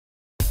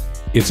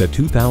It's a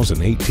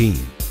 2018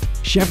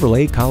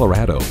 Chevrolet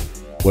Colorado.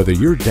 Whether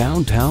you're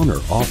downtown or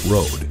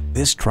off-road,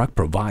 this truck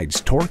provides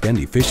torque and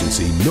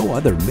efficiency no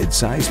other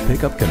mid-size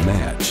pickup can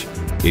match.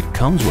 It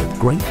comes with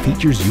great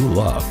features you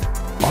love: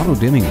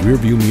 auto-dimming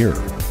rearview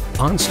mirror,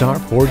 OnStar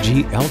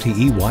 4G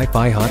LTE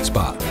Wi-Fi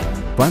hotspot,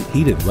 front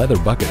heated leather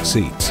bucket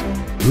seats,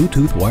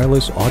 Bluetooth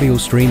wireless audio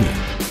streaming,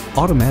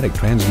 automatic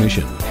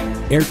transmission,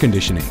 air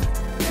conditioning,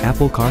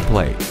 Apple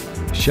CarPlay,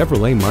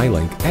 Chevrolet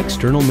MyLink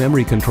external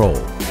memory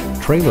control,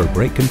 trailer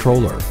brake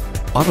controller,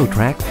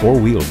 AutoTrack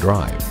 4-wheel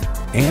drive,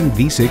 and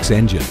V6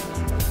 engine.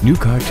 New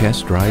Car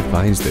Test Drive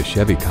finds the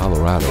Chevy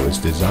Colorado is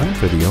designed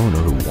for the owner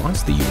who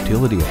wants the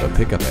utility of a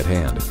pickup at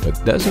hand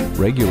but doesn't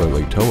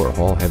regularly tow or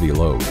haul heavy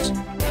loads.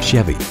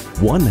 Chevy,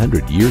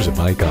 100 years of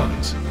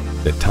icons.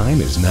 The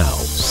time is now.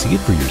 See it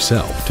for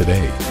yourself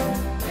today.